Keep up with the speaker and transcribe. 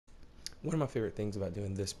One of my favorite things about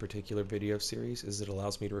doing this particular video series is it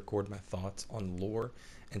allows me to record my thoughts on lore,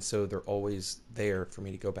 and so they're always there for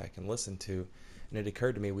me to go back and listen to. And it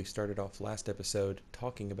occurred to me we started off last episode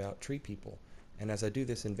talking about tree people. And as I do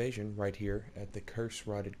this invasion right here at the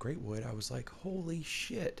curse-rotted Greatwood, I was like, holy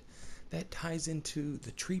shit, that ties into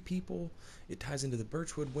the tree people, it ties into the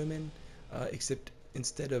birchwood women, except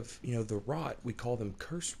instead of, the rot, we call them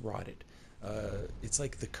curse-rotted. It's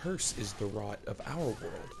like the curse is the rot of our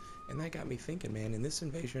world. And that got me thinking, man, in this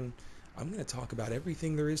invasion, I'm going to talk about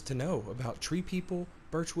everything there is to know about tree people,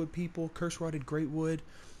 birchwood people, curse-rotted greatwood,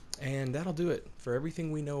 and that'll do it for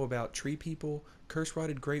everything we know about tree people,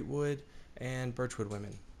 curse-rotted greatwood, and birchwood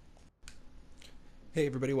women. Hey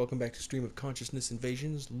everybody, welcome back to Stream of Consciousness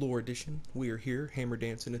Invasions, Lore Edition. We are here, hammer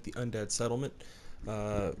dancing at the Undead Settlement.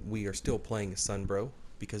 We are still playing Sunbro,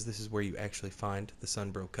 because this is where you actually find the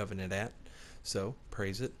Sunbro Covenant at. So,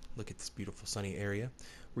 praise it. Look at this beautiful sunny area.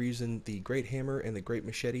 We're using the Great Hammer and the Great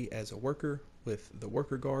Machete as a worker with the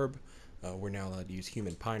worker garb. We're now allowed to use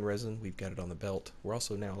human pine resin. We've got it on the belt. We're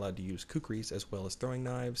also now allowed to use kukris as well as throwing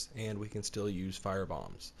knives, and we can still use fire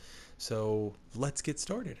bombs. So, let's get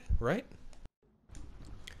started, right?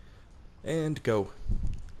 And go.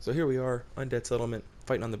 So here we are, Undead Settlement,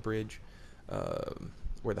 fighting on the bridge,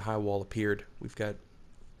 where the high wall appeared. We've got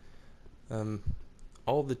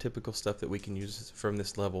all of the typical stuff that we can use from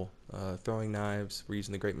this level. Throwing knives, we're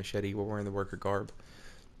using the Great Machete, we're wearing the worker garb.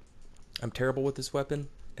 I'm terrible with this weapon,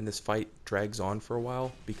 and this fight drags on for a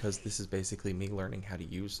while because this is basically me learning how to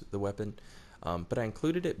use the weapon. But I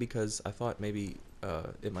included it because I thought maybe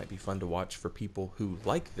it might be fun to watch for people who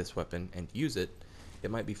like this weapon and use it. It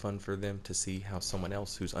might be fun for them to see how someone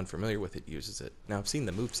else who's unfamiliar with it uses it. Now, I've seen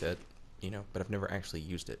the moveset, but I've never actually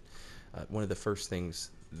used it. One of the first things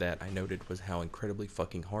that I noted was how incredibly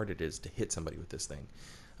fucking hard it is to hit somebody with this thing.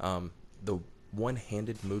 The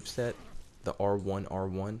one-handed moveset, the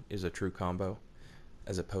R1, is a true combo,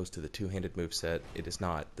 as opposed to the two-handed moveset, it is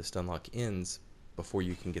not. The stun lock ends before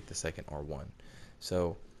you can get the second R1.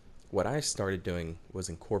 So, what I started doing was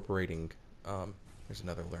incorporating, there's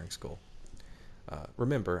another learning skull.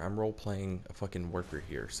 Remember, I'm role-playing a fucking worker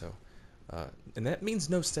here, so, and that means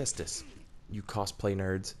no cestus, you cosplay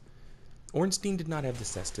nerds. Ornstein did not have the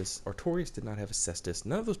cestus, Artorias did not have a cestus,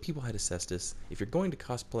 none of those people had a cestus. If you're going to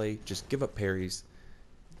cosplay, just give up parries,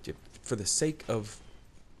 for the sake of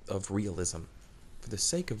realism, for the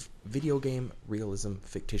sake of video game realism,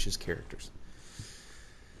 fictitious characters.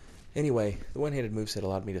 Anyway, the one-handed moveset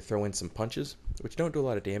allowed me to throw in some punches, which don't do a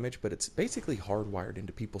lot of damage, but it's basically hardwired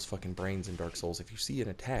into people's fucking brains in Dark Souls. If you see an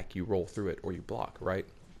attack, you roll through it or you block, right?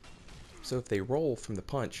 So if they roll from the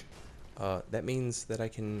punch, that means that I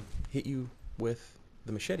can hit you with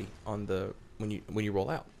the machete on when you roll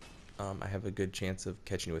out. I have a good chance of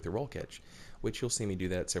catching you with a roll catch, which you'll see me do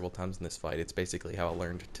that several times in this fight. It's basically how I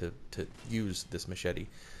learned to use this machete,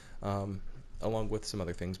 along with some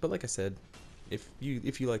other things. But like I said, if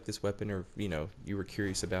you like this weapon, or you were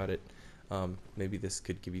curious about it, maybe this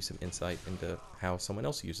could give you some insight into how someone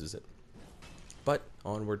else uses it. But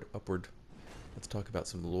onward, upward, let's talk about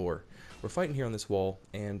some lore. We're fighting here on this wall,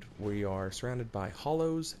 and we are surrounded by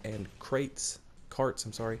hollows and carts,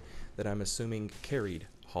 that I'm assuming carried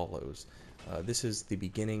hollows. This is the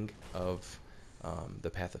beginning of the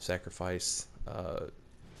Path of Sacrifice.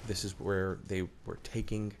 This is where they were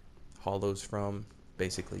taking hollows from,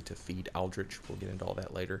 basically to feed Aldrich. We'll get into all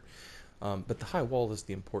that later. But the high wall is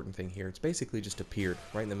the important thing here. It's basically just appeared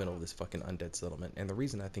right in the middle of this fucking undead settlement. And the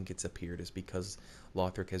reason I think it's appeared is because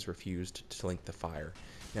Lothric has refused to link the fire.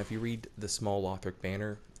 Now, if you read the small Lothric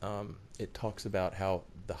banner, it talks about how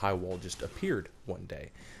the high wall just appeared one day.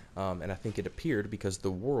 And I think it appeared because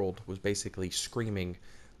the world was basically screaming,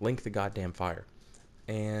 link the goddamn fire.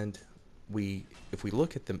 And if we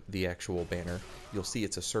look at the actual banner, you'll see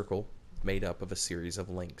it's a circle made up of a series of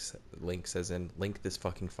links. Links as in, link this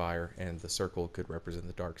fucking fire, and the circle could represent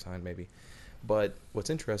the dark sign, maybe. But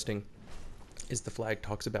what's interesting is the flag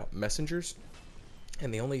talks about messengers,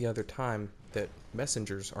 and the only other time that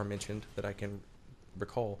messengers are mentioned that I can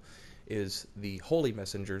recall is the holy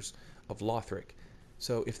messengers of Lothric.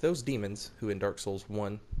 So if those demons, who in Dark Souls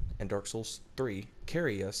 1 and Dark Souls 3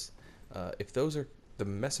 carry us, if those are the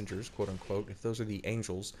messengers, quote unquote, if those are the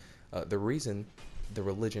angels, the reason the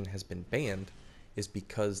religion has been banned is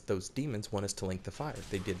because those demons want us to link the fire.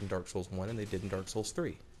 They did in Dark Souls 1 and they did in Dark Souls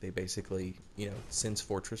 3. They basically, Sin's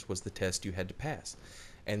Fortress was the test you had to pass.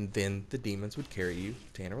 And then the demons would carry you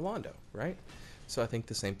to Anor Londo, right? So I think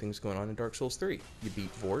the same thing's going on in Dark Souls 3. You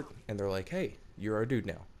beat Vort, and they're like, hey, you're our dude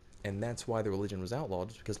now. And that's why the religion was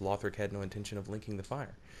outlawed, because Lothric had no intention of linking the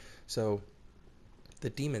fire. So the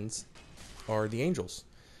demons are the angels.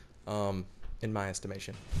 in my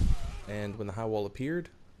estimation. And when the high wall appeared,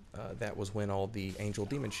 that was when all the angel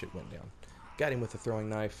demon shit went down. Got him with the throwing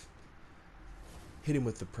knife, hit him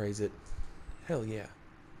with the praise it. Hell yeah.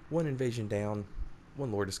 One invasion down,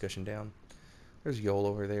 one lore discussion down. There's Yol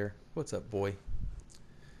over there. What's up, boy?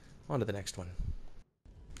 On to the next one.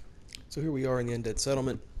 So here we are in the Undead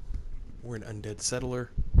Settlement. We're an Undead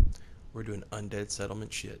Settler. We're doing Undead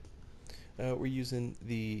Settlement shit. We're using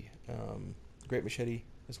the Great Machete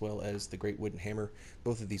as well as the Great Wooden Hammer.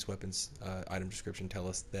 Both of these weapons, item description tell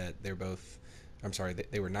us that they're both,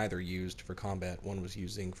 they were neither used for combat. One was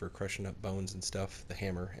using for crushing up bones and stuff, the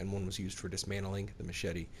hammer, and one was used for dismantling, the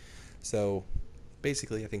machete. So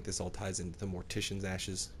basically I think this all ties into the Mortician's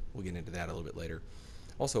Ashes. We'll get into that a little bit later.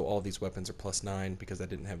 Also, all of these weapons are +9 because I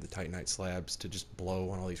didn't have the Titanite slabs to just blow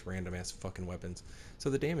on all these random ass fucking weapons. So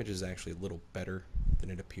the damage is actually a little better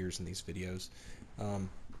than it appears in these videos.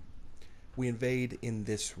 We invade in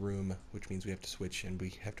this room, which means we have to switch and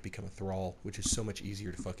we have to become a thrall, which is so much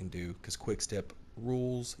easier to fucking do because quickstep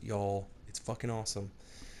rules, y'all. It's fucking awesome.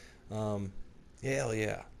 Hell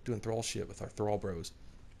yeah, doing thrall shit with our thrall bros.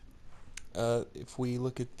 If we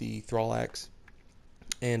look at the thrall axe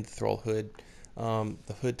and the thrall hood,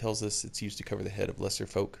 the hood tells us it's used to cover the head of lesser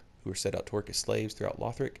folk who are set out to work as slaves throughout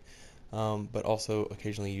Lothric, but also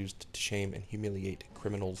occasionally used to shame and humiliate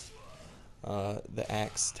criminals. The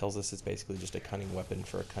axe tells us it's basically just a cunning weapon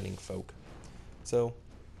for a cunning folk. So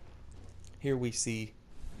here we see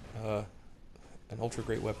an ultra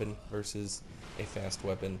great weapon versus a fast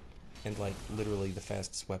weapon, and like literally the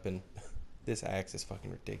fastest weapon. This axe is fucking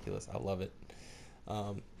ridiculous. I love it.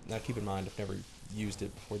 Now keep in mind I've never used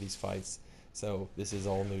it before these fights, so this is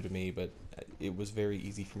all new to me, but it was very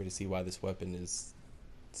easy for me to see why this weapon is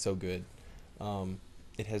so good.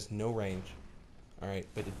 It has no range, alright,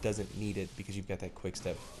 but it doesn't need it because you've got that quick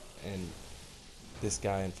step, and this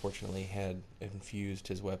guy unfortunately had infused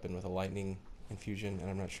his weapon with a lightning infusion, and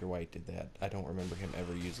I'm not sure why he did that. I don't remember him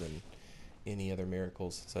ever using any other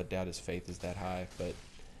miracles, so I doubt his faith is that high, but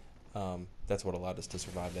that's what allowed us to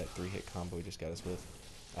survive that 3-hit combo he just got us with,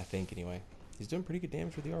 I think anyway. He's doing pretty good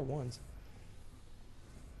damage with the R1s.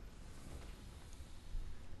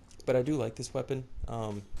 But I do like this weapon.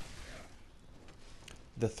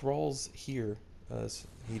 The thralls here,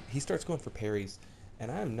 he starts going for parries,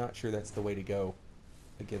 and I'm not sure that's the way to go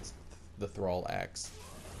against the thrall axe.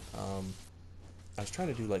 I was trying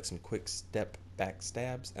to do like some quick step back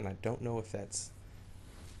stabs, and I don't know if it's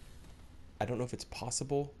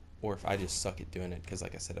possible or if I just suck at doing it, because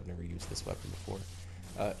like I said, I've never used this weapon before.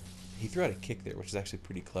 He threw out a kick there, which is actually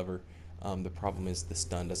pretty clever. The problem is the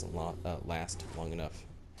stun doesn't last long enough.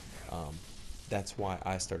 That's why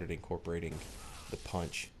I started incorporating the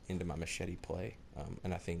punch into my machete play,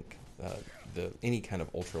 and I think any kind of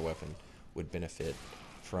ultra weapon would benefit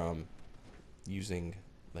from using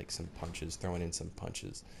like some punches, throwing in some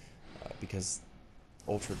punches, because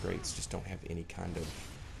ultra greats just don't have any kind of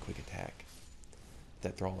quick attack.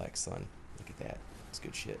 That thrall axe son, look at that, it's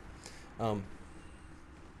good shit.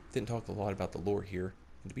 Didn't talk a lot about the lore here,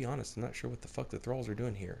 and to be honest, I'm not sure what the fuck the thralls are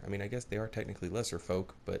doing here. I mean, I guess they are technically lesser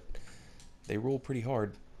folk, but they rule pretty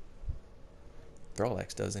hard. Thrall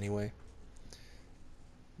axe does anyway.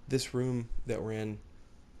 This room that we're in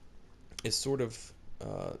is sort of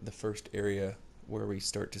the first area where we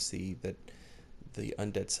start to see that the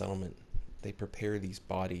undead settlement, they prepare these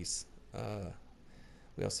bodies.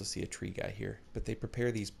 We also see a tree guy here, but they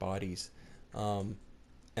prepare these bodies, and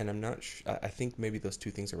I'm not I think maybe those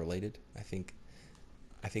two things are related. I think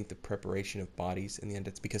the preparation of bodies in the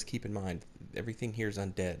undeads, because keep in mind, everything here is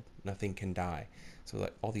undead. Nothing can die. So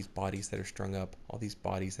like all these bodies that are strung up, all these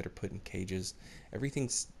bodies that are put in cages,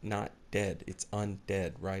 everything's not dead. It's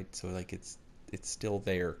undead, right? So like it's still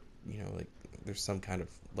there. You know, like there's some kind of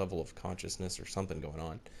level of consciousness or something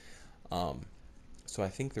going on. So I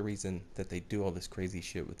think the reason that they do all this crazy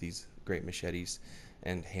shit with these great machetes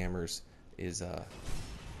and hammers is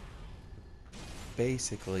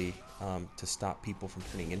basically to stop people from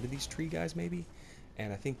turning into these tree guys, maybe.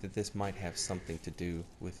 And I think that this might have something to do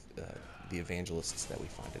with the evangelists that we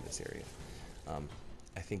find in this area.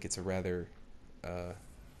 I think it's a rather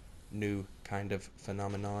new kind of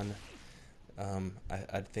phenomenon.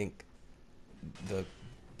 I think the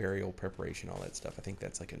burial preparation, all that stuff, I think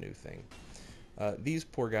that's like a new thing. These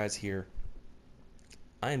poor guys here,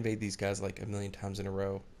 I invade these guys like a million times in a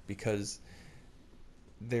row because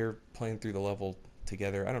they're playing through the level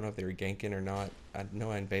together. I don't know if they were ganking or not. I know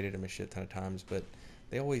I invaded them a shit ton of times, but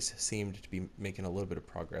they always seemed to be making a little bit of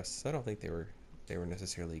progress. So I don't think they were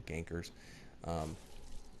necessarily gankers. I'm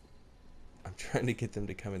trying to get them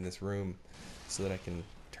to come in this room so that I can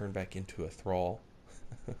turn back into a thrall.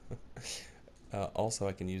 Also,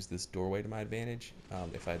 I can use this doorway to my advantage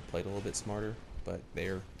if I had played a little bit smarter. But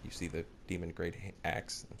there, you see the demon grade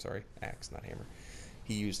axe. I'm sorry, axe, not hammer.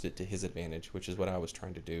 He used it to his advantage, which is what I was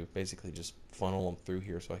trying to do. Basically, just funnel them through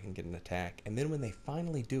here so I can get an attack. And then when they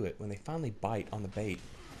finally do it, when they finally bite on the bait,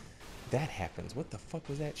 that happens. What the fuck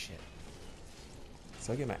was that shit?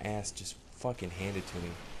 So I get my ass just fucking handed to me,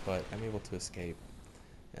 but I'm able to escape.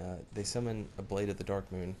 They summon a Blade of the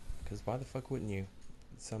Dark Moon, because why the fuck wouldn't you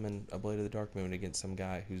summon a Blade of the Dark Moon against some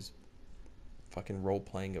guy who's fucking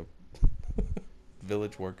role-playing a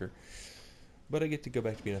village worker? But I get to go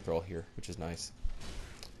back to being a thrall here, which is nice.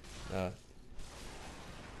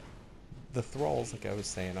 The thralls, like I was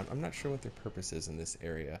saying, I'm not sure what their purpose is in this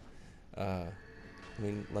area. I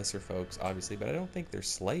mean, lesser folks, obviously, but I don't think they're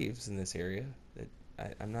slaves in this area.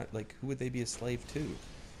 I'm not, like, who would they be a slave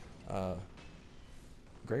to?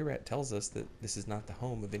 Grey Rat tells us that this is not the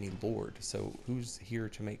home of any lord, so who's here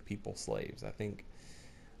to make people slaves? I think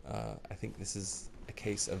this is a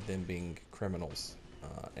case of them being criminals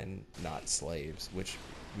and not slaves, which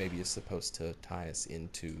maybe is supposed to tie us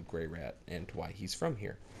into Grey Rat and why he's from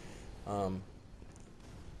here.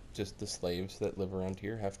 Just the slaves that live around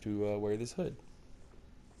here have to wear this hood.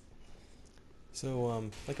 So,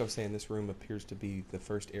 like I was saying, this room appears to be the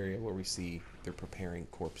first area where we see they're preparing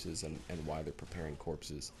corpses and why they're preparing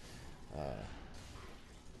corpses.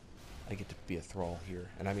 I get to be a thrall here,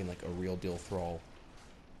 and I mean like a real deal thrall,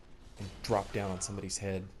 and drop down on somebody's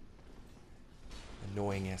head.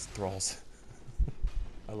 Annoying ass thralls.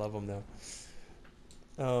 I love them though.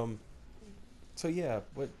 So yeah,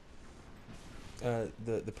 what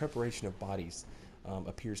the preparation of bodies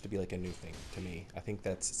appears to be like a new thing to me. I think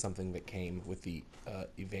that's something that came with the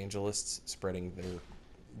evangelists spreading their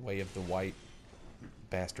way of the white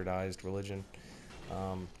bastardized religion.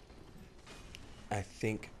 I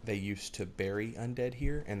think they used to bury undead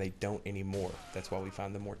here, and they don't anymore. That's why we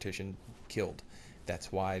found the mortician killed.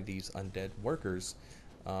 That's why these undead workers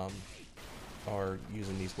are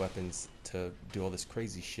using these weapons to do all this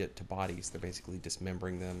crazy shit to bodies. They're basically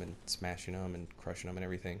dismembering them and smashing them and crushing them and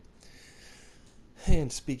everything.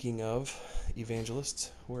 And speaking of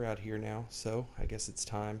evangelists, we're out here now, so I guess it's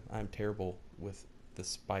time. I'm terrible with the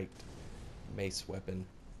spiked mace weapon.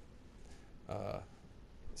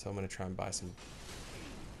 So I'm going to try and buy some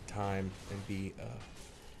time and be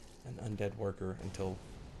an undead worker until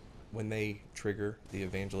when they trigger the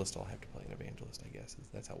evangelist. I'll have to play an evangelist, I guess.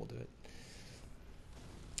 That's how we'll do it.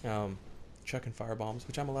 Chucking firebombs,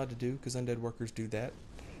 which I'm allowed to do because undead workers do that.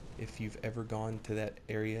 If you've ever gone to that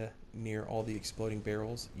area near all the exploding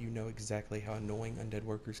barrels, you know exactly how annoying undead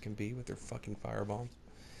workers can be with their fucking firebombs.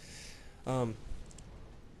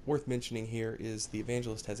 Worth mentioning here is the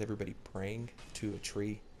evangelist has everybody praying to a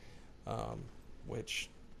tree, which,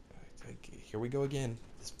 here we go again,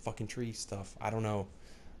 this fucking tree stuff. I don't know.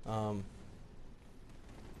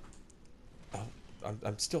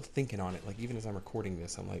 I'm still thinking on it. Like, even as I'm recording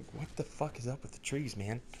this, I'm like, what the fuck is up with the trees,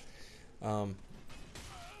 man?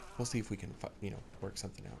 We'll see if we can, work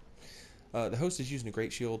something out. The host is using a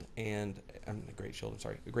great shield and a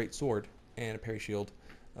great sword and a parry shield.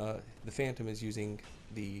 The Phantom is using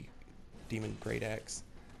the demon great axe.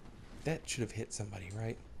 That should have hit somebody,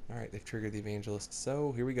 right? All right, they've triggered the evangelist.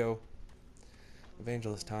 So here we go.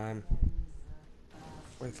 Evangelist time.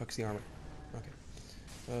 Where the fuck's the armor?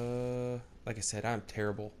 Okay. Like I said, I'm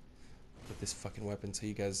terrible with this fucking weapon, so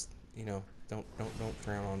you guys, don't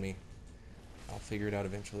frown on me. I'll figure it out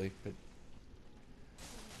eventually, but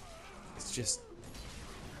it's just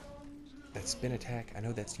that spin attack. I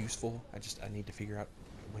know that's useful. I need to figure out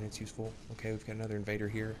when it's useful. Okay, we've got another invader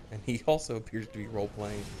here, and he also appears to be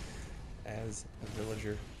role-playing as a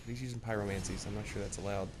villager. He's using pyromancy, so I'm not sure that's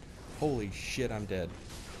allowed. Holy shit, I'm dead.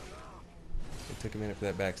 It took a minute for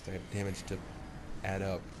that backstab damage to add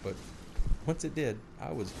up, but once it did,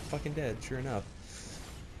 I was fucking dead, sure enough.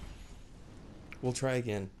 We'll try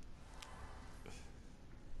again.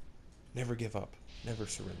 Never give up. Never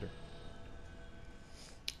surrender.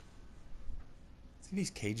 See these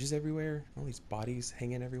cages everywhere? All these bodies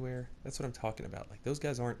hanging everywhere? That's what I'm talking about. Like, those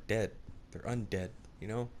guys aren't dead. They're undead,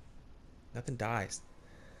 Nothing dies.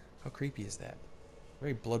 How creepy is that?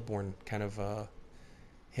 Very Bloodborne kind of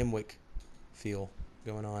Hemwick feel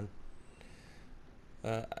going on.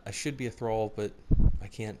 I should be a thrall, but I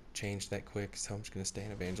can't change that quick, so I'm just going to stay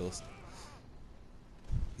an evangelist.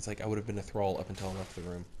 It's like I would have been a thrall up until I left the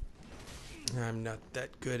room. I'm not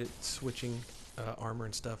that good at switching armor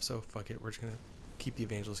and stuff, so fuck it. We're just going to keep the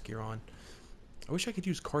evangelist gear on. I wish I could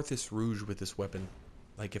use Carthus Rouge with this weapon.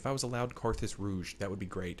 Like, if I was allowed Carthus Rouge, that would be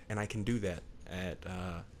great. And I can do that at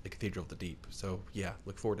the Cathedral of the Deep. So, yeah,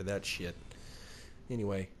 look forward to that shit.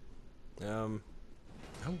 Anyway, I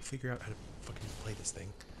will figure out how to fucking play this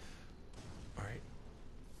thing. Alright.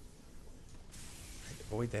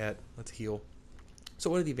 Avoid that. Let's heal. So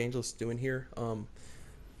what are the evangelists doing here?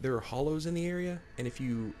 There are hollows in the area, and if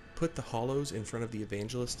you put the hollows in front of the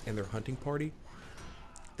evangelist and their hunting party,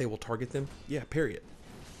 they will target them. Yeah, parry it.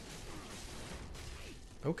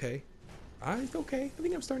 Okay. Okay. I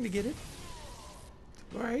think I'm starting to get it.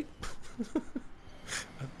 Alright.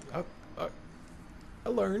 I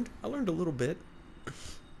learned a little bit.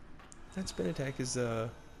 That spin attack is, I'm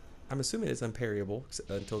assuming it's unparryable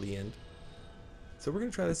until the end. So we're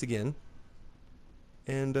going to try this again.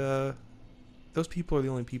 And, those people are the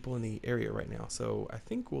only people in the area right now, so I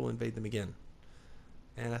think we'll invade them again.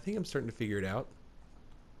 And I think I'm starting to figure it out.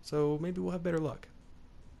 So maybe we'll have better luck.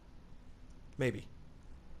 Maybe.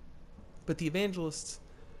 But the evangelists,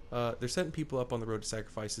 they're setting people up on the road to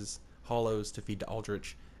sacrifices, hollows to feed to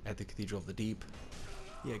Aldrich at the Cathedral of the Deep.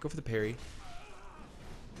 Yeah, go for the parry.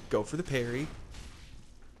 Go for the parry.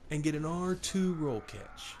 And get an R2 roll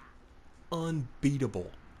catch. Unbeatable.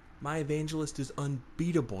 My evangelist is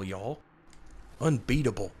unbeatable, y'all.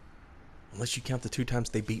 Unbeatable. Unless you count the 2 times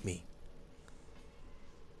they beat me.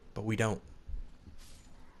 But we don't.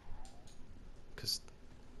 Because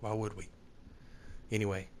why would we?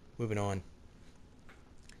 Anyway, moving on.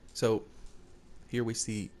 So, here we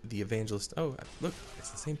see the evangelist. Oh, look, it's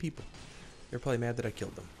the same people. They're probably mad that I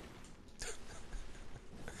killed them.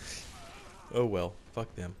 Oh well,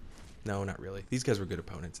 fuck them. No, not really. These guys were good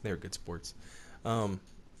opponents. They were good sports. Oh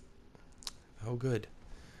good.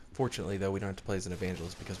 Fortunately, though, we don't have to play as an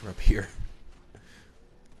evangelist because we're up here.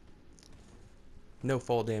 No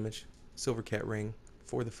fall damage. Silver cat ring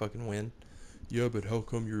for the fucking win. Yeah, but how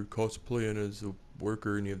come you're cosplaying as a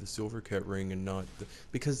worker and you have the silver cat ring and not the...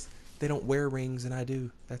 Because they don't wear rings and I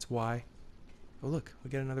do. That's why. Oh look, we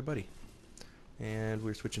got another buddy. And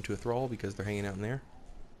we're switching to a thrall because they're hanging out in there.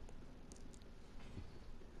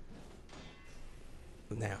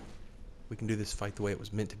 Now, we can do this fight the way it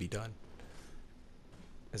was meant to be done.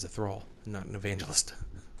 As a thrall, not an evangelist.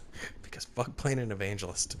 Because fuck playing an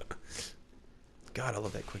evangelist. God, I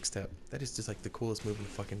love that quick step. That is just like the coolest move in the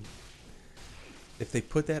fucking... If they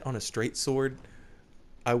put that on a straight sword,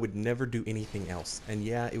 I would never do anything else. And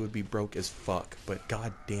yeah, it would be broke as fuck, but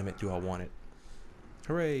god damn it, do I want it.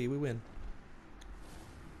 Hooray, we win.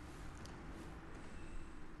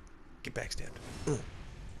 Get backstabbed.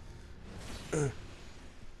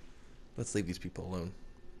 Let's leave these people alone.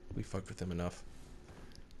 We fucked with them enough.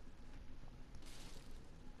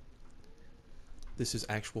 This is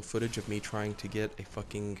actual footage of me trying to get a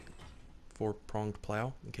fucking 4-pronged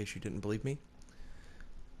plow, in case you didn't believe me.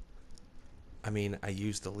 I mean, I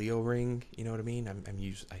used the Leo ring, you know what I mean? I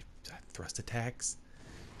thrust attacks.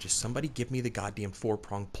 Just somebody give me the goddamn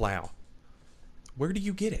 4-pronged plow. Where do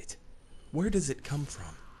you get it? Where does it come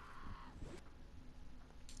from?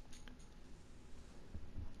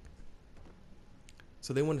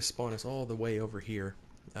 So they want to spawn us all the way over here,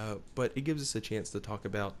 but it gives us a chance to talk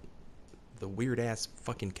about the weird-ass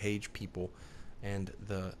fucking cage people, and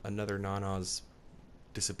another Nana's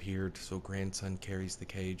disappeared, so grandson carries the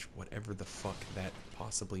cage, whatever the fuck that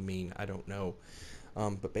possibly mean, I don't know.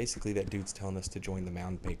 But basically that dude's telling us to join the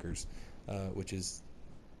Mound Makers, which is,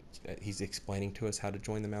 he's explaining to us how to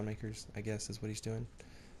join the Mound Makers, I guess is what he's doing.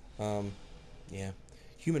 Yeah.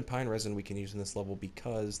 Human pine resin we can use in this level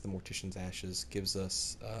because the Mortician's Ashes gives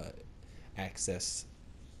us access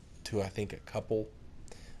to, I think, a couple.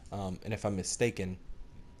 And if I'm mistaken,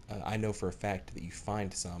 I know for a fact that you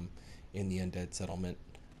find some in the Undead Settlement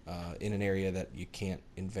in an area that you can't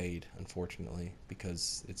invade, unfortunately,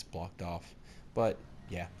 because it's blocked off. But,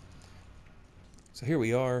 yeah. So here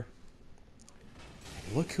we are.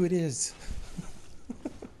 Look who it is.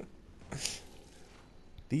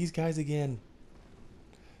 These guys again.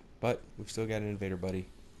 But we've still got an invader buddy.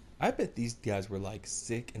 I bet these guys were like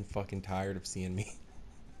sick and fucking tired of seeing me.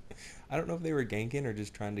 I don't know if they were ganking or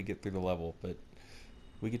just trying to get through the level, but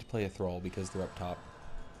we get to play a thrall because they're up top.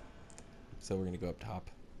 So we're going to go up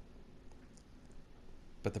top.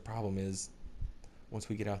 But the problem is, once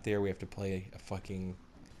we get out there, we have to play a fucking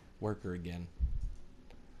worker again.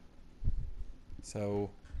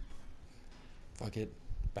 So, fuck it.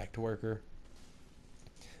 Back to worker.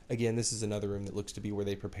 Again, this is another room that looks to be where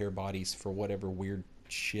they prepare bodies for whatever weird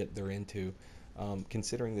shit they're into.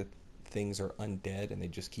 Considering that things are undead and they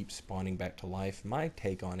just keep spawning back to life, my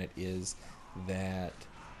take on it is that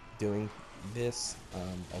doing this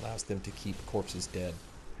allows them to keep corpses dead.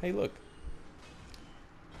 Hey, look.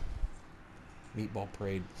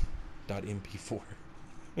 Meatballparade.mp4.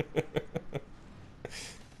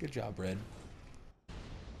 Good job, Red.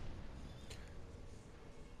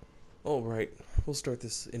 Alright, we'll start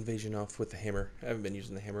this invasion off with the hammer. I haven't been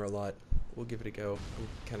using the hammer a lot. We'll give it a go. I'm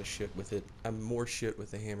kind of shit with it. I'm more shit with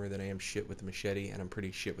the hammer than I am shit with the machete, and I'm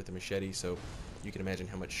pretty shit with the machete, so you can imagine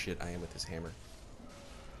how much shit I am with this hammer.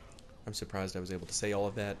 I'm surprised I was able to say all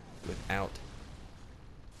of that without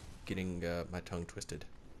getting my tongue twisted.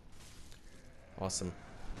 Awesome.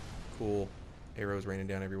 Cool. Arrows raining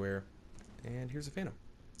down everywhere. And here's a phantom.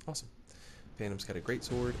 Awesome. Phantom's got a great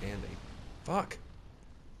sword and a... Fuck!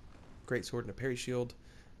 Great sword and a parry shield.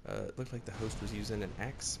 It looked like the host was using an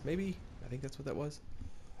axe, maybe? I think that's what that was.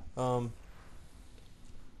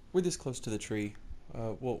 We're this close to the tree.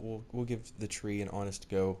 We'll give the tree an honest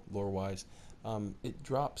go, lore-wise. It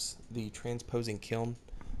drops the transposing kiln,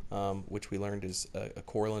 which we learned is a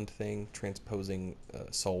Corland thing, transposing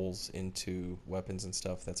souls into weapons and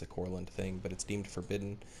stuff. That's a Corland thing, but it's deemed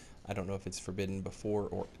forbidden. I don't know if it's forbidden before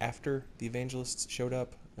or after the evangelists showed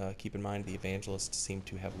up. Keep in mind, the evangelists seem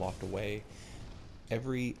to have locked away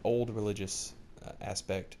every old religious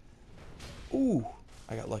aspect. Ooh,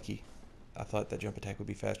 I got lucky. I thought that jump attack would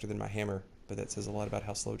be faster than my hammer, but that says a lot about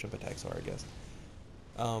how slow jump attacks are, I guess.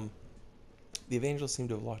 The evangelists seem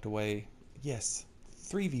to have locked away, yes,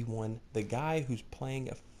 3v1, the guy who's playing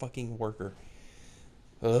a fucking worker.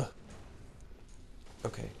 Ugh.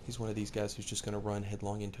 Okay, he's one of these guys who's just gonna run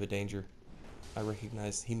headlong into a danger. I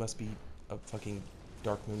recognize he must be a fucking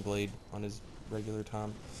Dark Moon Blade on his regular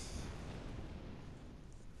time.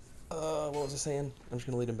 What was I saying? I'm just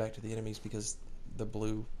gonna lead him back to the enemies because the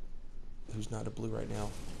blue, who's not a blue right now,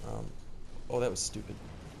 oh, that was stupid.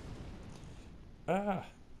 That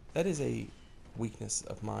is a weakness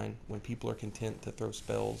of mine. When people are content to throw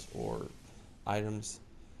spells or items,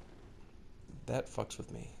 that fucks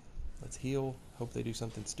with me. Let's heal. Hope they do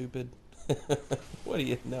something stupid. What do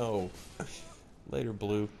you know? Later,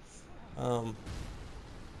 blue. And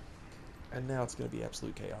now it's going to be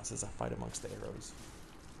absolute chaos as I fight amongst the arrows.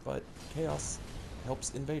 But chaos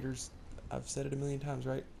helps invaders. I've said it a million times,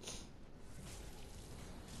 right?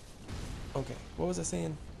 Okay, what was I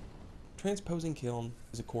saying? Transposing kiln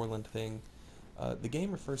is a Corland thing. The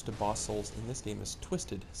game refers to boss souls in this game as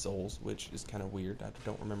twisted souls, which is kind of weird. I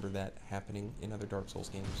don't remember that happening in other Dark Souls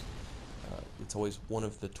games. It's always one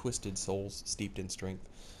of the twisted souls steeped in strength.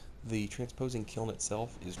 The transposing kiln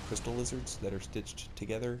itself is crystal lizards that are stitched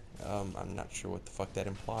together. I'm not sure what the fuck that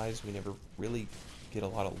implies. We never really get a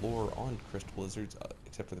lot of lore on crystal lizards,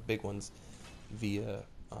 except for the big ones, via,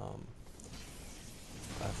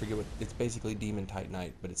 I forget what, it's basically Demon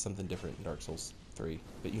Titanite, but it's something different in Dark Souls 3,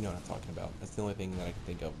 but you know what I'm talking about. That's the only thing that I can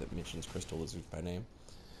think of that mentions crystal lizards by name.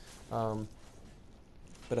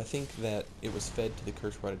 But I think that it was fed to the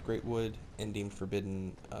curse-rotted Greatwood and deemed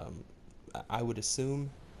forbidden. I would assume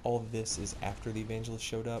all of this is after the evangelists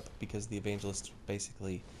showed up, because the evangelists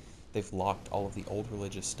basically, they've locked all of the old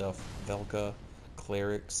religious stuff, Velka,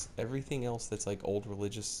 clerics, everything else that's like old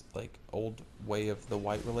religious, like old way of the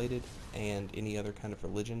white related, and any other kind of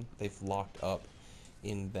religion, they've locked up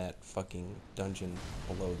in that fucking dungeon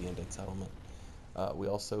below the Undead Settlement. We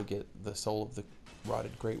also get the soul of the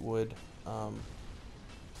rotted Greatwood,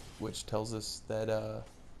 which tells us that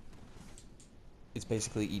it's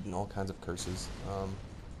basically eaten all kinds of curses.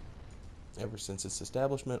 Ever since its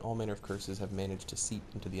establishment, all manner of curses have managed to seep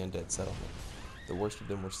into the Undead Settlement. The worst of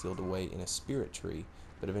them were sealed away in a spirit tree,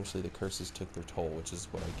 but eventually the curses took their toll, which is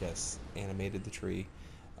what I guess animated the tree.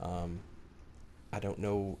 I don't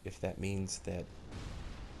know if that means that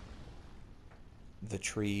the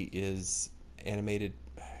tree is animated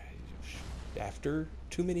after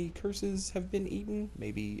too many curses have been eaten.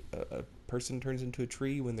 Maybe a person turns into a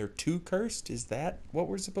tree when they're too cursed. Is that what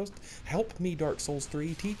we're supposed to... Help me, Dark Souls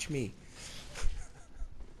 3, teach me.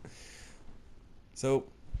 So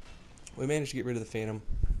we managed to get rid of the Phantom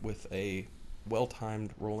with a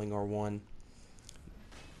well-timed rolling R1.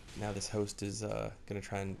 Now this host is gonna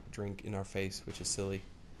try and drink in our face, which is silly.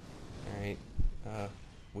 Alright,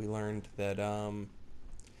 we learned that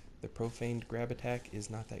the profaned grab attack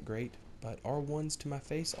is not that great, but R1s to my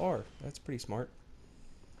face are. That's pretty smart.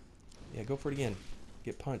 Yeah, go for it again.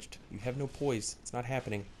 Get punched. You have no poise. It's not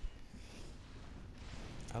happening.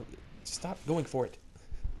 Stop going for it.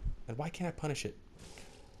 And why can't I punish it?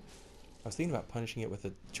 I was thinking about punishing it with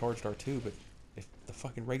a charged R2, but if the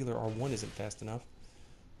fucking regular R1 isn't fast enough.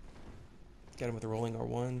 Got him with a rolling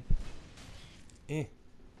R1. Alright,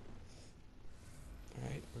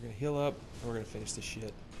 we're gonna heal up, and we're gonna finish this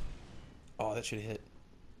shit. Oh, that should have hit.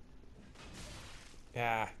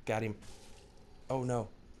 Ah, got him. Oh no.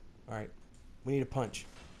 Alright, we need a punch.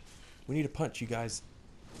 We need a punch, you guys.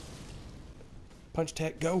 Punch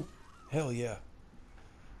tech, go! Hell yeah.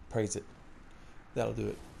 Praise it. That'll do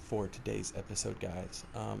it. for today's episode, guys.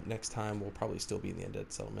 Next time we'll probably still be in the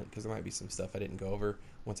undead settlement because there might be some stuff I didn't go over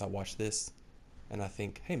once I watch this, and I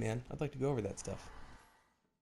think, hey man, I'd like to go over that stuff.